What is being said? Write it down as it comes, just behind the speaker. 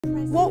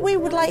What we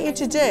would like you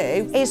to do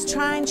is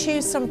try and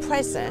choose some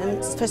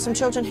presents for some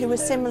children who are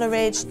similar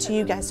age to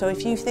you guys. So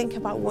if you think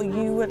about what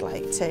you would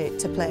like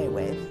to play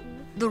with.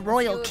 The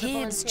royal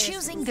kids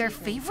choosing their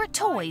favorite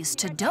toys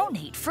to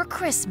donate for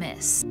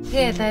Christmas.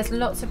 Here, there's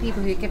lots of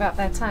people who give up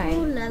their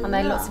time, and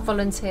there are lots of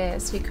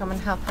volunteers who come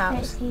and help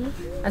out.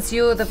 And so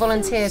you're the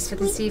volunteers for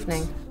this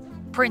evening.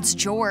 Prince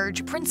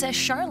George, Princess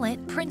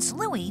Charlotte, Prince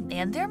Louis,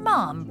 and their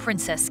mom,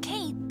 Princess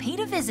Kate, paid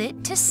a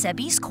visit to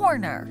Sebby's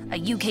Corner, a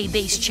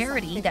UK-based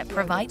charity that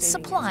provides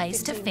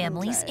supplies to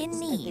families in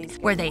need,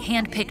 where they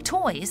handpick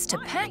toys to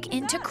pack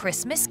into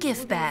Christmas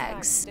gift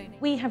bags.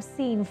 We have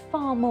seen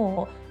far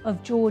more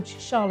of George,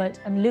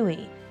 Charlotte, and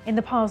Louis in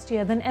the past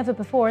year than ever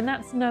before, and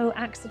that's no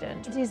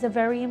accident. It is a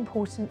very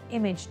important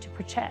image to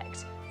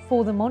protect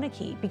for the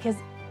monarchy because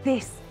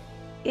this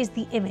is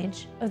the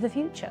image of the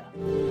future.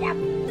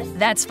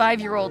 That's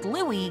 5-year-old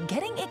Louis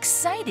getting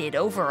excited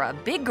over a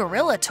big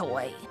gorilla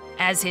toy,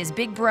 as his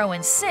big bro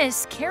and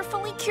sis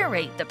carefully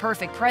curate the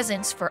perfect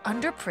presents for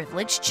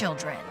underprivileged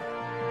children.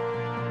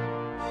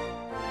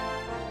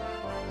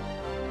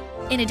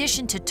 In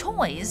addition to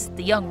toys,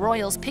 the young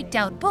royals picked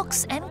out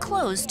books and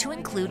clothes to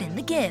include in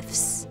the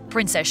gifts.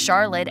 Princess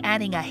Charlotte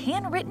adding a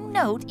handwritten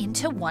note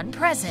into one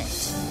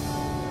present.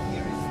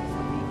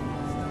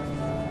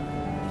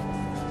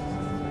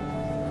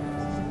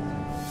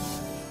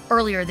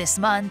 Earlier this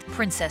month,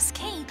 Princess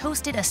Kate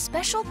hosted a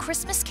special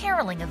Christmas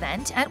caroling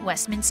event at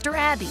Westminster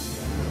Abbey.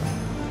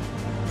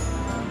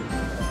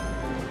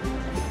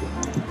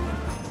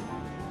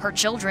 Her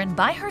children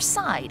by her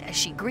side as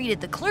she greeted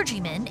the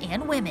clergymen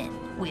and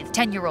women, with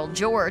 10-year-old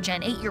George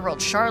and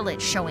 8-year-old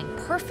Charlotte showing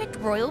perfect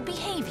royal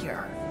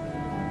behavior.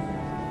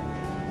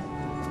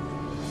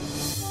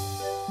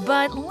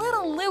 But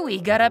little Louis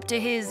got up to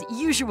his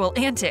usual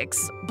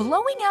antics,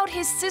 blowing out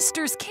his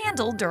sister's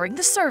candle during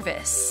the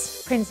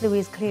service. Prince Louis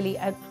is clearly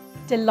a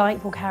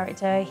delightful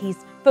character. He's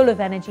full of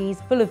energy,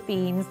 he's full of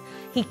beams.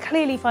 He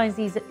clearly finds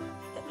these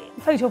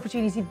photo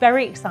opportunities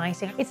very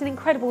exciting. It's an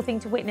incredible thing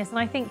to witness, and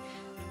I think,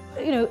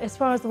 you know, as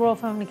far as the royal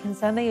family are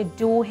concerned, they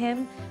adore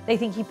him. They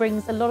think he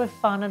brings a lot of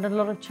fun and a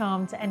lot of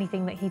charm to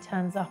anything that he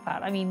turns up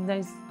at. I mean,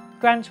 those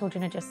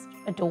grandchildren are just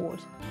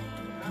adored.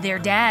 Their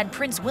dad,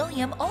 Prince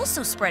William,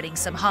 also spreading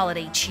some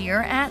holiday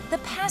cheer at The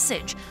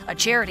Passage, a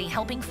charity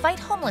helping fight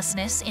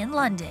homelessness in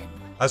London.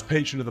 As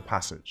patron of The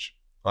Passage,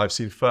 I've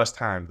seen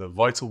firsthand the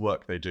vital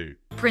work they do.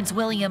 Prince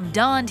William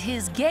donned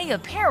his gay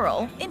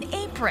apparel, an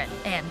apron,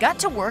 and got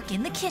to work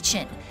in the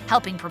kitchen,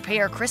 helping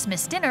prepare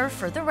Christmas dinner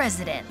for the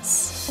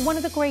residents. One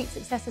of the great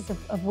successes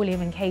of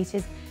William and Kate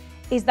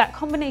is that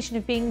combination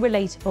of being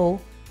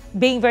relatable,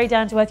 being very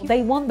down to earth.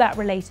 They want that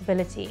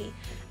relatability,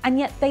 and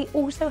yet they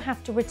also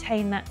have to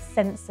retain that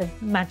sense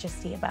of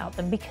majesty about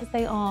them because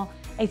they are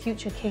a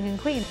future king and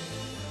queen.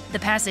 The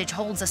Passage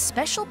holds a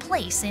special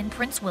place in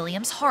Prince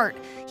William's heart.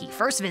 He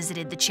first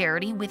visited the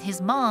charity with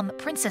his mom,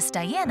 Princess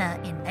Diana,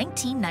 in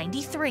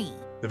 1993.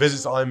 The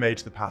visits I made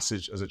to The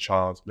Passage as a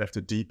child left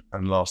a deep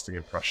and lasting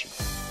impression.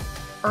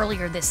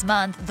 Earlier this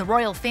month, the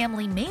royal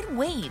family made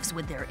waves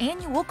with their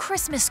annual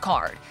Christmas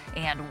card,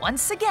 and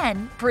once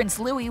again, Prince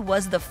Louis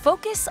was the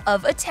focus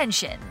of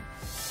attention.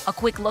 A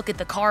quick look at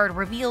the card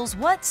reveals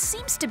what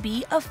seems to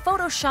be a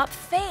Photoshop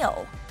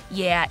fail.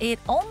 Yeah, it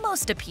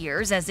almost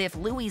appears as if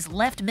Louis's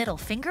left middle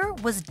finger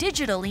was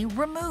digitally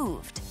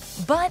removed.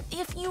 But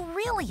if you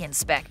really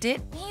inspect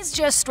it, he's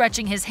just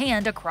stretching his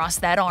hand across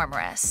that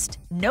armrest.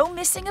 No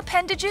missing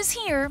appendages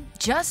here,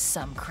 just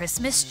some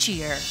Christmas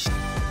cheer.